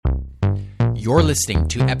You're listening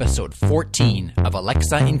to episode 14 of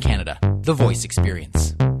Alexa in Canada, the voice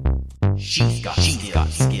experience. She's got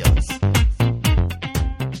skills.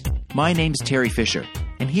 My name's Terry Fisher,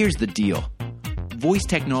 and here's the deal. Voice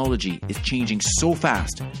technology is changing so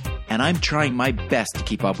fast, and I'm trying my best to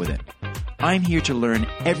keep up with it. I'm here to learn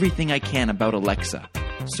everything I can about Alexa,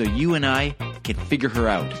 so you and I can figure her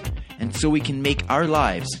out, and so we can make our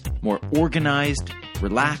lives more organized,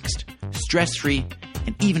 relaxed, stress-free,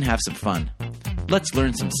 and even have some fun. Let's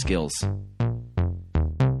learn some skills.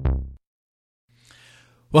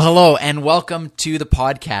 Well, hello, and welcome to the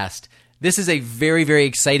podcast. This is a very, very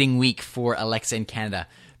exciting week for Alexa in Canada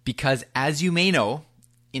because, as you may know,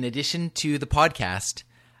 in addition to the podcast,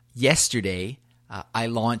 yesterday I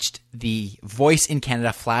launched the Voice in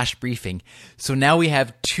Canada Flash Briefing. So now we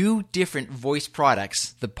have two different voice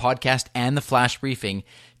products, the podcast and the Flash Briefing,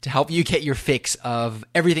 to help you get your fix of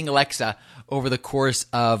everything Alexa over the course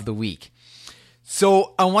of the week.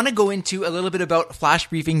 So I want to go into a little bit about Flash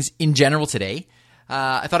Briefings in general today.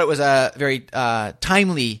 I thought it was a very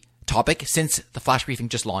timely topic since the Flash Briefing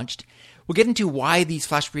just launched. We'll get into why these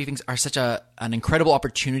Flash Briefings are such an incredible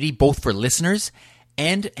opportunity both for listeners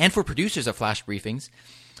and for producers of Flash Briefings.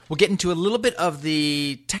 We'll get into a little bit of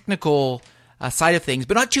the technical side of things,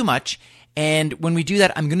 but not too much. And when we do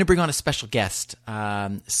that, I'm going to bring on a special guest,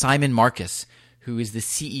 Simon Marcus, who is the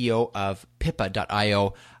CEO of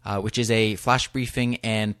Pippa.io, which is a Flash Briefing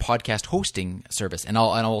and podcast hosting service. And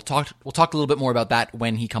we'll talk a little bit more about that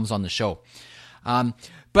when he comes on the show.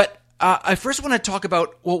 But I first want to talk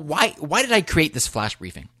about, well, why did I create this Flash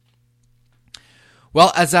Briefing?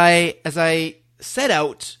 Well, as I set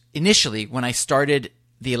out initially when I started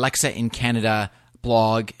the Alexa in Canada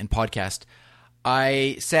blog and podcast,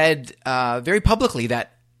 I said very publicly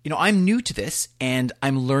that, I'm new to this and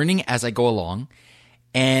I'm learning as I go along,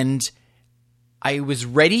 and I was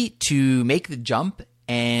ready to make the jump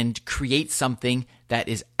and create something that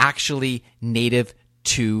is actually native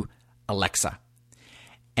to Alexa.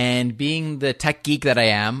 And being the tech geek that I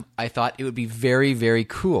am, I thought it would be very, very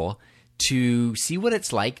cool to see what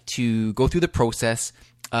it's like to go through the process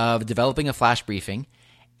of developing a Flash Briefing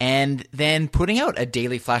and then putting out a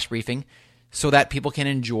daily Flash Briefing so that people can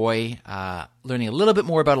enjoy learning a little bit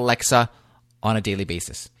more about Alexa on a daily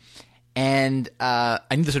basis. And I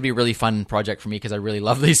knew this would be a really fun project for me because I really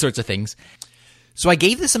love these sorts of things. So I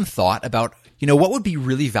gave this some thought about, what would be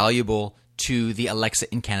really valuable to the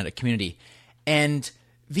Alexa in Canada community. And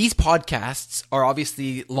these podcasts are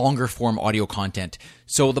obviously longer form audio content.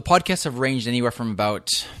 So the podcasts have ranged anywhere from about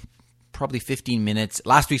probably 15 minutes.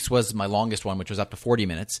 Last week's was my longest one, which was up to 40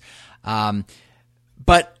 minutes.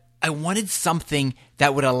 But I wanted something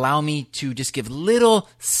that would allow me to just give little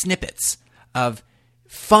snippets of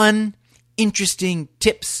fun, interesting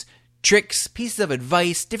tips, tricks, pieces of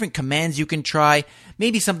advice, different commands you can try,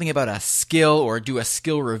 maybe something about a skill or do a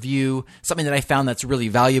skill review, something that I found that's really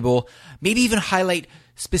valuable, maybe even highlight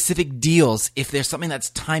specific deals if there's something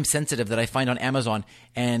that's time sensitive that I find on Amazon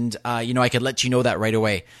and, I could let you know that right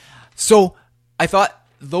away. So I thought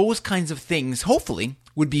those kinds of things, hopefully,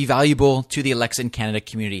 would be valuable to the Alexa in Canada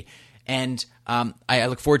community. And I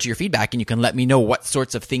look forward to your feedback, and you can let me know what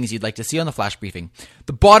sorts of things you'd like to see on the Flash Briefing.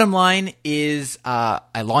 The bottom line is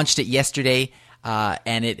I launched it yesterday,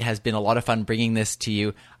 and it has been a lot of fun bringing this to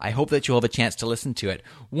you. I hope that you'll have a chance to listen to it.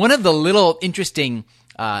 One of the little interesting,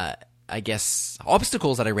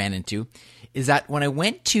 obstacles that I ran into is that when I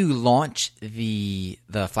went to launch the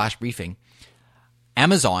Flash Briefing,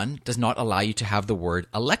 Amazon does not allow you to have the word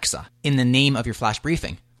Alexa in the name of your Flash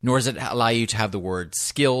Briefing, nor does it allow you to have the word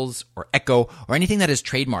skills or echo or anything that is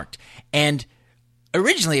trademarked. And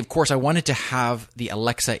originally, of course, I wanted to have the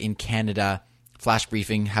Alexa in Canada Flash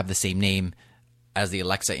Briefing have the same name as the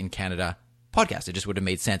Alexa in Canada podcast. It just would have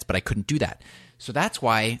made sense, but I couldn't do that. So that's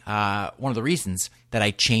why one of the reasons that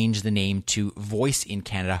I changed the name to Voice in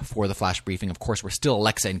Canada for the Flash Briefing. Of course, we're still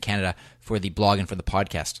Alexa in Canada for the blog and for the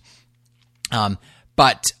podcast.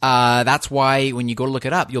 But that's why when you go to look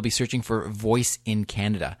it up, you'll be searching for Voice in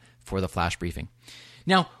Canada for the Flash Briefing.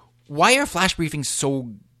 Now, why are Flash Briefings so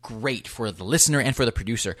great for the listener and for the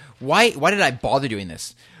producer? Why did I bother doing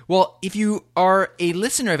this? Well, if you are a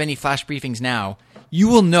listener of any Flash Briefings now, you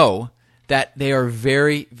will know that they are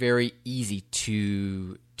very, very easy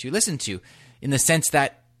to listen to in the sense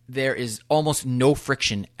that there is almost no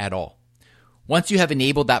friction at all. Once you have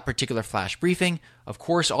enabled that particular Flash Briefing, of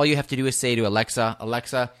course, all you have to do is say to Alexa,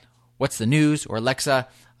 Alexa, what's the news? Or Alexa,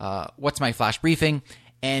 what's my Flash Briefing?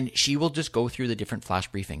 And she will just go through the different Flash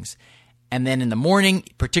Briefings. And then in the morning,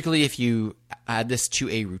 particularly if you add this to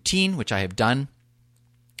a routine, which I have done,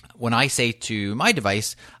 when I say to my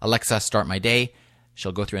device, Alexa, start my day,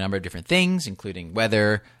 She'll go through a number of different things, including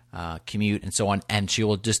weather, commute, and so on, and she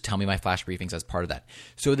will just tell me my flash briefings as part of that.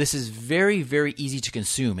 So this is very, very easy to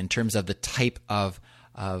consume in terms of the type of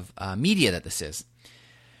media that this is.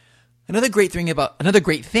 Another great thing about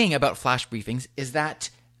flash briefings is that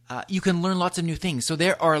you can learn lots of new things. So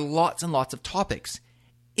there are lots and lots of topics.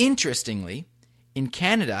 Interestingly, in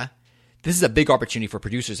Canada, this is a big opportunity for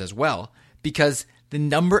producers as well, because the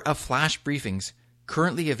number of flash briefings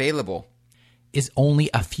currently available is only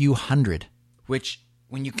a few hundred, which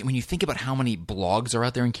when you think about how many blogs are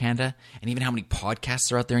out there in Canada, and even how many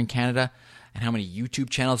podcasts are out there in Canada, and how many YouTube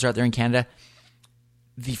channels are out there in Canada,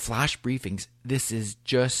 the flash briefings, this is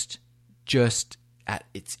just at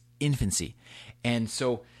its infancy. And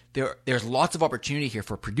so there's lots of opportunity here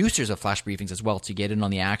for producers of flash briefings as well to get in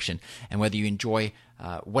on the action. And whether you enjoy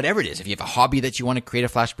whatever it is, if you have a hobby that you want to create a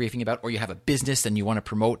flash briefing about, or you have a business and you want to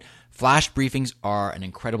promote, flash briefings are an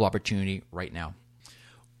incredible opportunity right now.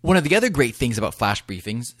 One of the other great things about flash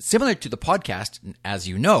briefings, similar to the podcast, as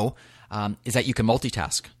you know, is that you can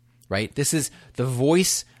multitask, right? This is the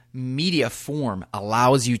voice media form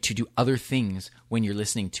allows you to do other things when you're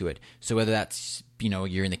listening to it. So whether that's,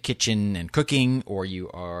 you're in the kitchen and cooking, or you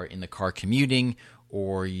are in the car commuting,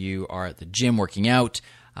 or you are at the gym working out,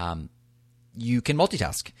 you can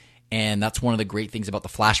multitask. And that's one of the great things about the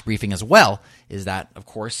flash briefing as well, is that, of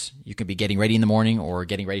course, you can be getting ready in the morning or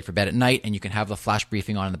getting ready for bed at night, and you can have the flash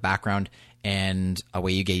briefing on in the background, and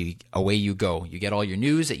away you go. You get all your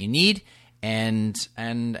news that you need, and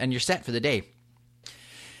you're set for the day.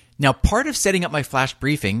 Now, part of setting up my flash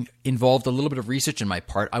briefing involved a little bit of research on my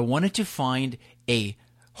part. I wanted to find a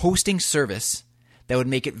hosting service that would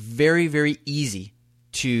make it very, very easy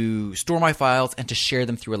to store my files and to share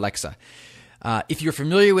them through Alexa. If you're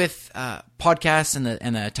familiar with podcasts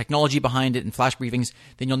and the technology behind it and flash briefings,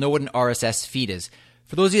 then you'll know what an RSS feed is.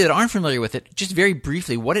 For those of you that aren't familiar with it, just very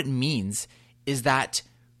briefly, what it means is that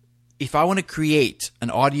if I want to create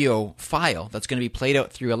an audio file that's going to be played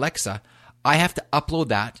out through Alexa, I have to upload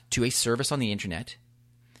that to a service on the internet,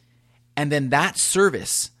 and then that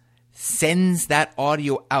service sends that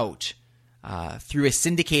audio out through a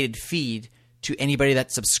syndicated feed to anybody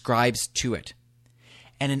that subscribes to it.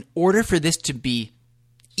 And in order for this to be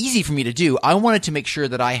easy for me to do, I wanted to make sure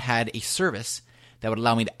that I had a service that would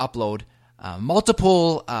allow me to upload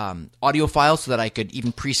multiple audio files so that I could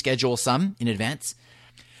even pre-schedule some in advance.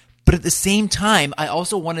 But at the same time, I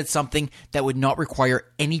also wanted something that would not require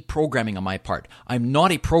any programming on my part. I'm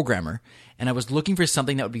not a programmer, and I was looking for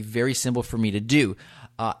something that would be very simple for me to do.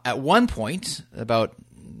 At one point, about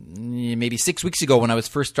maybe 6 weeks ago when I was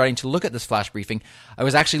first starting to look at this flash briefing, I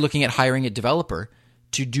was actually looking at hiring a developer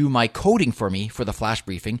to do my coding for me for the flash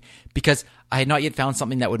briefing, because I had not yet found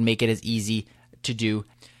something that would make it as easy to do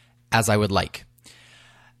as I would like.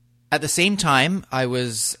 At the same time, I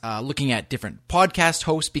was looking at different podcast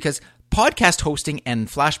hosts, because podcast hosting and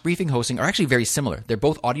flash briefing hosting are actually very similar. They're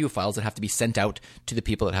both audio files that have to be sent out to the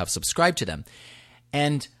people that have subscribed to them.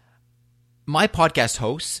 And my podcast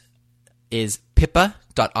host is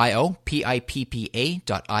Pippa.io,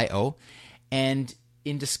 Pippa.io. And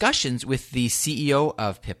in discussions with the CEO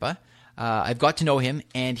of Pippa, I've got to know him,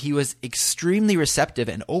 and he was extremely receptive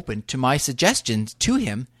and open to my suggestions to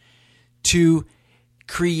him to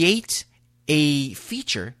create a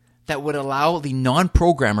feature that would allow the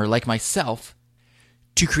non-programmer like myself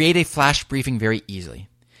to create a flash briefing very easily.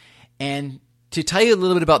 And to tell you a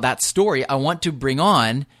little bit about that story, I want to bring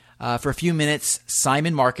on for a few minutes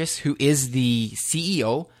Simon Marcus, who is the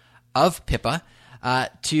CEO of Pippa,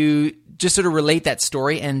 to just sort of relate that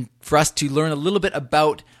story and for us to learn a little bit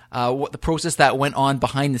about what the process that went on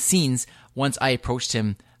behind the scenes once I approached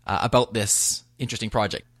him about this interesting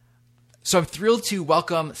project. So I'm thrilled to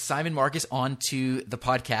welcome Simon Marcus onto the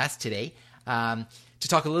podcast today to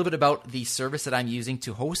talk a little bit about the service that I'm using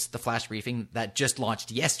to host the flash briefing that just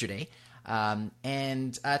launched yesterday,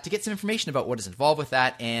 and to get some information about what is involved with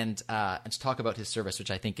that, and to talk about his service,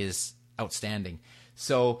 which I think is outstanding.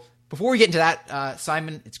 So before we get into that,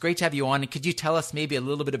 Simon, it's great to have you on. And could you tell us maybe a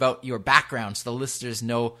little bit about your background so the listeners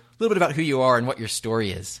know a little bit about who you are and what your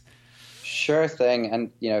story is? Sure thing.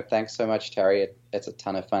 And, thanks so much, Terry. It's a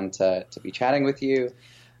ton of fun to be chatting with you.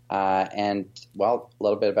 And, well, a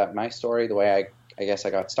little bit about my story, the way I guess I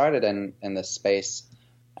got started in this space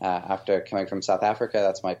after coming from South Africa.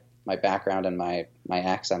 That's my background and my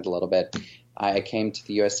accent a little bit. I came to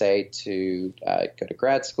the USA to go to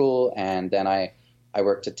grad school, and then I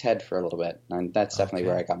worked at TED for a little bit. And that's definitely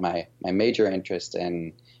where I got my major interest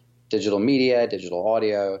in digital media, digital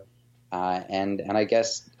audio, and I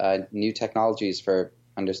guess new technologies for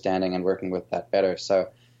understanding and working with that better. So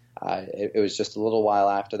It was just a little while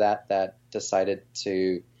after that decided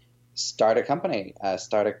to start a company,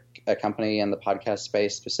 a company in the podcast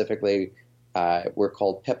space. Specifically, we're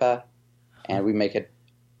called Pippa, and we make it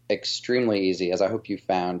extremely easy, as I hope you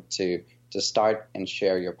found, to start and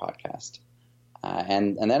share your podcast.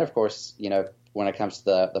 And then, of course, when it comes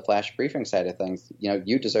to the flash briefing side of things,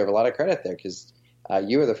 you deserve a lot of credit there, because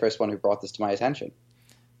you were the first one who brought this to my attention.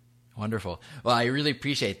 Wonderful. Well, I really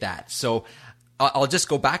appreciate that. So I'll just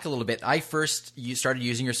go back a little bit. You started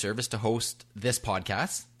using your service to host this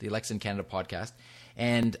podcast, the Alexa in Canada podcast.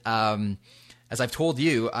 And as I've told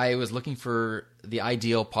you, I was looking for the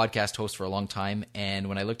ideal podcast host for a long time. And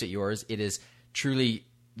when I looked at yours, it is truly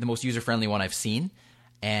the most user-friendly one I've seen.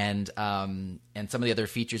 And some of the other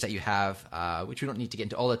features that you have, which we don't need to get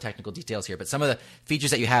into all the technical details here, but some of the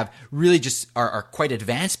features that you have really just are quite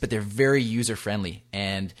advanced, but they're very user-friendly.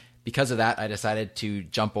 And because of that, I decided to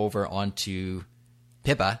jump over onto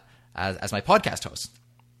Pippa as my podcast host.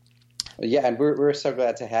 Yeah, and we're so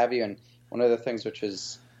glad to have you. And one of the things which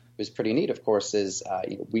was pretty neat, of course, is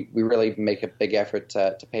we really make a big effort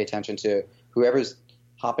to pay attention to whoever's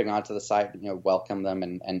hopping onto the site, welcome them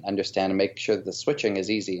and understand and make sure that the switching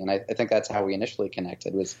is easy. And I think that's how we initially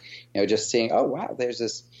connected, was just seeing, oh wow, there's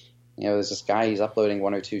this guy, he's uploading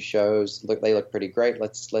 1 or 2 shows. They look pretty great.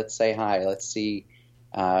 Let's say hi. Let's see.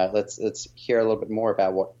 Let's hear a little bit more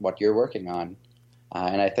about what you're working on.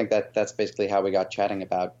 And I think that's basically how we got chatting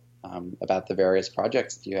about the various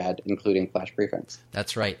projects that you had, including flash briefings.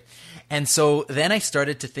 That's right. And so then I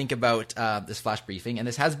started to think about this flash briefing, and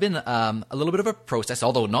this has been a little bit of a process,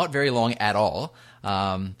 although not very long at all.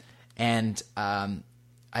 I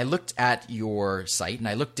looked at your site, and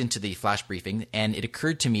I looked into the flash briefing, and it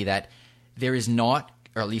occurred to me that there is not,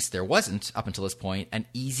 or at least there wasn't up until this point, an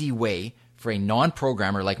easy way for a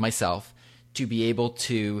non-programmer like myself to be able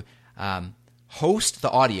to host the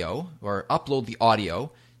audio or upload the audio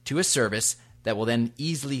to a service that will then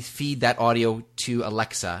easily feed that audio to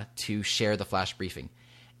Alexa to share the flash briefing.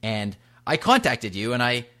 And I contacted you and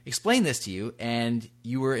I explained this to you, and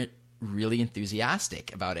you were really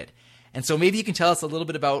enthusiastic about it. And so maybe you can tell us a little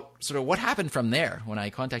bit about sort of what happened from there when I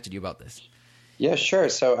contacted you about this. Yeah, sure.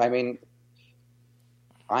 So, I mean,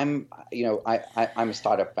 I'm a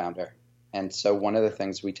startup founder. And so one of the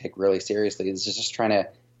things we take really seriously is just trying to,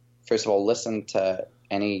 first of all, listen to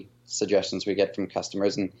any suggestions we get from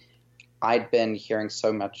customers. And I'd been hearing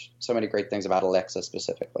so many great things about Alexa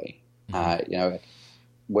specifically. Mm-hmm.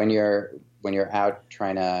 When you're out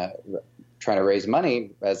trying to raise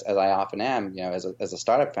money, as I often am, as a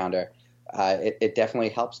startup founder, it definitely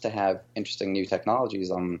helps to have interesting new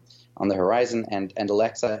technologies on the horizon. And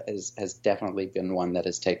Alexa has definitely been one that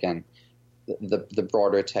has taken the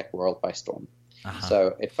broader tech world by storm. Uh-huh.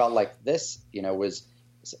 So it felt like this, was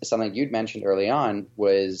something you'd mentioned early on,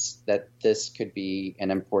 was that this could be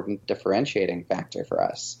an important differentiating factor for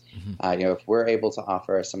us. Mm-hmm. If we're able to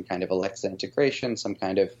offer some kind of Alexa integration, some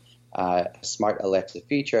kind of smart Alexa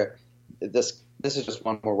feature, this is just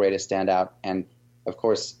one more way to stand out. And of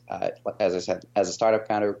course, as I said, as a startup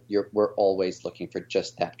founder, we're always looking for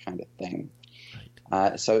just that kind of thing.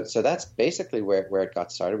 Right. So that's basically where it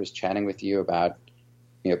got started, was chatting with you about,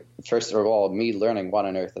 first of all, me learning what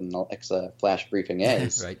on earth an Alexa flash briefing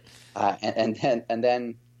is, right? And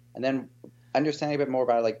then understanding a bit more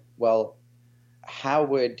about, like, well, how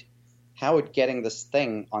would getting this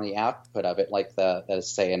thing on the output of it, like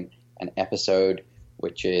say an episode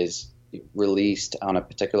which is released on a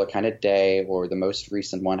particular kind of day, or the most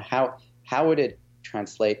recent one, how would it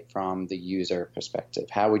translate from the user perspective?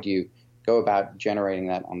 How would you go about generating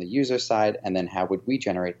that on the user side, and then how would we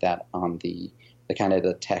generate that on the kind of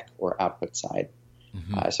the tech or output side?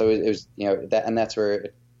 Mm-hmm. So it was, and that's where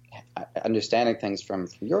understanding things from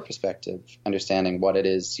your perspective, understanding what it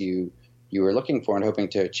is you were looking for and hoping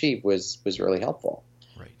to achieve was really helpful.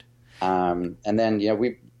 Right. And then,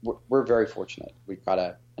 we're very fortunate. We've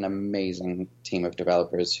got an amazing team of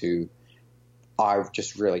developers who are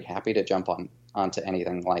just really happy to jump onto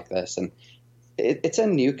anything like this. And it's a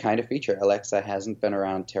new kind of feature. Alexa hasn't been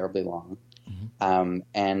around terribly long. Mm-hmm.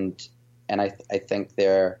 And I think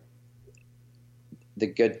the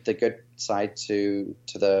good side to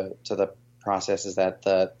the process is that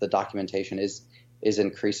the documentation is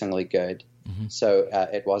increasingly good. Mm-hmm. So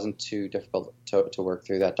it wasn't too difficult to work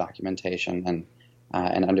through that documentation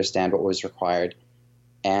and understand what was required.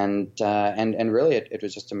 And really it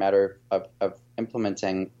was just a matter of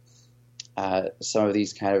implementing some of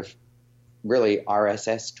these kind of really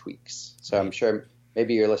RSS tweaks. So I'm sure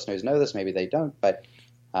maybe your listeners know this, maybe they don't, but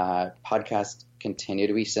podcasts continue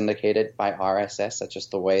to be syndicated by RSS. That's just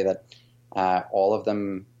the way that all of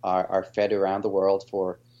them are fed around the world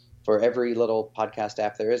for for every little podcast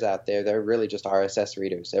app there is out there, they're really just RSS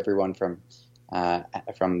readers. Everyone from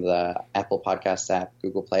the Apple Podcasts app,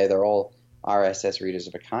 Google Play, they're all RSS readers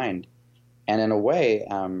of a kind. And in a way,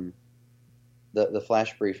 the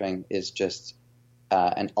flash briefing is just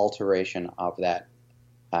an alteration of that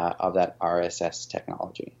RSS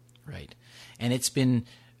technology. Right, and it's been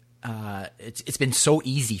so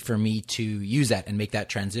easy for me to use that and make that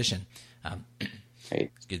transition. Right.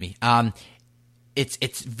 Excuse me.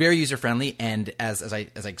 It's very user friendly, and as I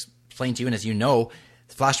explained to you, and as you know,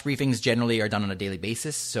 flash briefings generally are done on a daily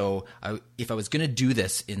basis. So if I was going to do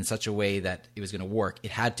this in such a way that it was going to work,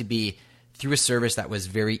 it had to be through a service that was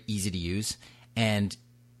very easy to use. And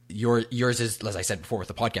yours is, as I said before with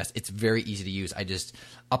the podcast, it's very easy to use. I just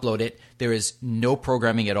upload it. There is no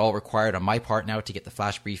programming at all required on my part now to get the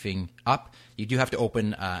flash briefing up. You do have to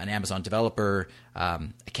open an Amazon developer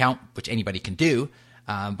account, which anybody can do.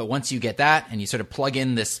 But once you get that and you sort of plug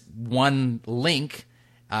in this one link,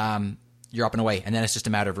 you're up and away. And then it's just a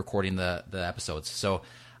matter of recording the episodes. So,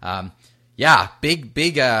 big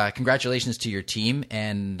congratulations to your team.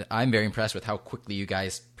 And I'm very impressed with how quickly you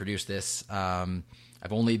guys produced this.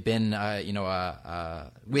 I've only been,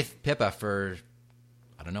 with Pippa for,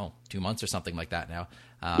 2 months or something like that now.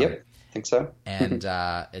 Yep, I think so. And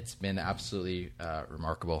it's been absolutely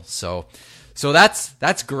remarkable. So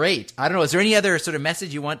that's great. I don't know. Is there any other sort of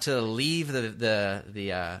message you want to leave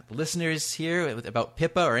the listeners here about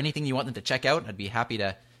Pippa, or anything you want them to check out? I'd be happy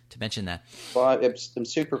to mention that. Well, I'm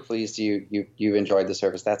super pleased you enjoyed the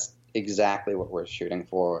service. That's exactly what we're shooting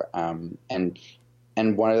for. And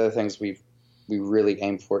one of the things we really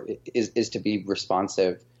aim for is to be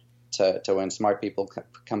responsive to when smart people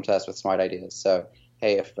come to us with smart ideas. So,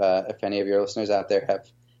 hey, if any of your listeners out there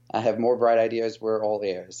have more bright ideas, we're all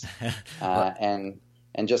ears. And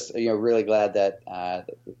just really glad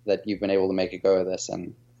that you've been able to make a go of this,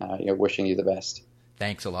 and wishing you the best.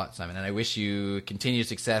 Thanks a lot, Simon, and I wish you continued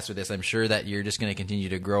success with this. I'm sure that you're just going to continue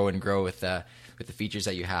to grow and grow with the features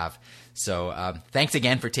that you have. So thanks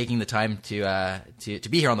again for taking the time to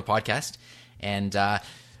be here on the podcast. And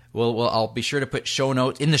I'll be sure to put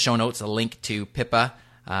in the show notes a link to Pippa.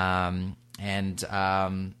 I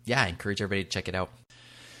encourage everybody to check it out.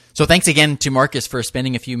 So thanks again to Marcus for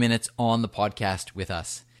spending a few minutes on the podcast with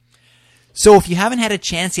us. So if you haven't had a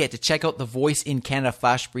chance yet to check out the Voice in Canada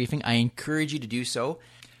Flash Briefing, I encourage you to do so.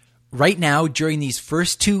 Right now, during these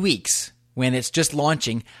first 2 weeks, when it's just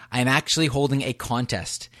launching, I'm actually holding a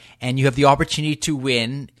contest. And you have the opportunity to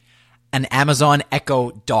win an Amazon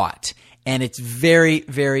Echo Dot. And it's very,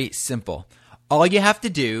 very simple. All you have to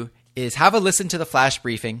do is have a listen to the Flash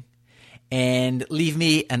Briefing and leave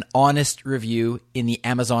me an honest review in the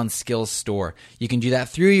Amazon Skills Store. You can do that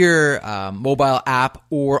through your mobile app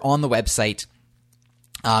or on the website.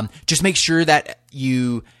 Just make sure that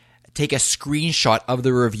you take a screenshot of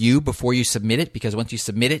the review before you submit it, because once you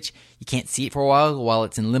submit it, you can't see it for a while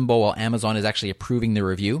it's in limbo while Amazon is actually approving the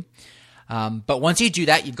review. But once you do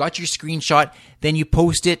that, you've got your screenshot, then you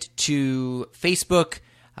post it to Facebook,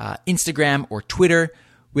 Instagram, or Twitter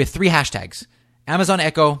with 3 hashtags: Amazon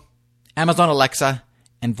Echo, Amazon Alexa,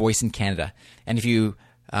 and Voice in Canada. And if you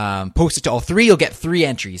post it to all 3, you'll get 3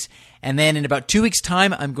 entries. And then in about 2 weeks'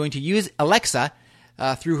 time, I'm going to use Alexa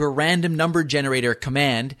through her random number generator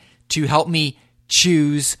command to help me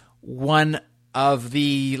choose one of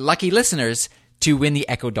the lucky listeners to win the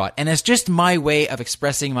Echo Dot. And it's just my way of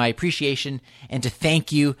expressing my appreciation and to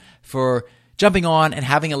thank you for jumping on and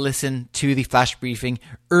having a listen to the Flash Briefing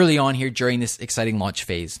early on here during this exciting launch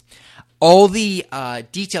phase. All the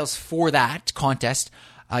details for that contest,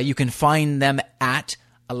 you can find them at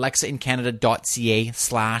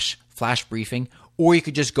alexaincanada.ca/Flash Briefing, or you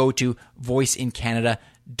could just go to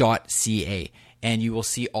voiceincanada.ca and you will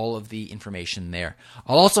see all of the information there.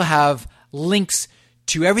 I'll also have links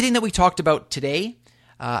to everything that we talked about today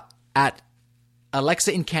at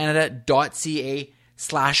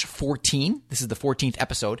alexaincanada.ca/14. This is the 14th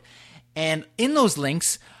episode. And in those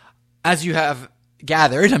links, as you have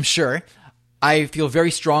gathered, I'm sure, I feel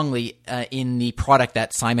very strongly in the product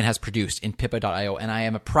that Simon has produced in Pippa.io, and I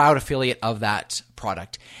am a proud affiliate of that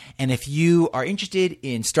product. And if you are interested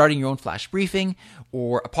in starting your own Flash Briefing,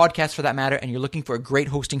 or a podcast for that matter, and you're looking for a great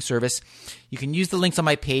hosting service, you can use the links on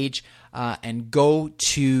my page and go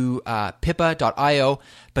to Pippa.io,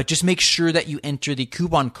 but just make sure that you enter the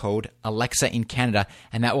coupon code Alexa in Canada,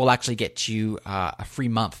 and that will actually get you a free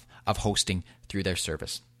month of hosting through their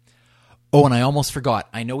service. Oh, and I almost forgot.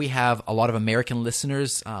 I know we have a lot of American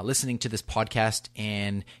listeners listening to this podcast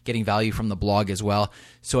and getting value from the blog as well.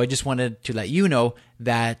 So I just wanted to let you know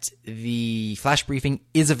that the Flash Briefing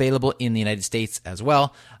is available in the United States as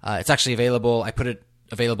well. It's actually available. I put it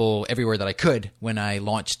available everywhere that I could when I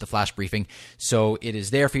launched the flash briefing. So it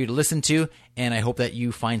is there for you to listen to, and I hope that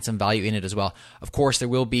you find some value in it as well. Of course, there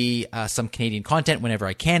will be some Canadian content whenever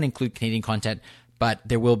I can include Canadian content, but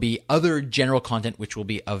there will be other general content which will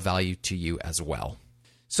be of value to you as well.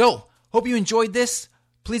 So, hope you enjoyed this.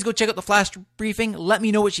 Please go check out the flash briefing. Let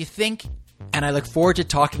me know what you think, and I look forward to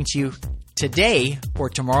talking to you today or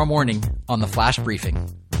tomorrow morning on the flash briefing.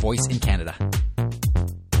 Voice in Canada.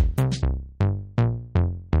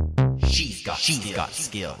 She's got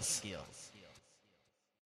skills.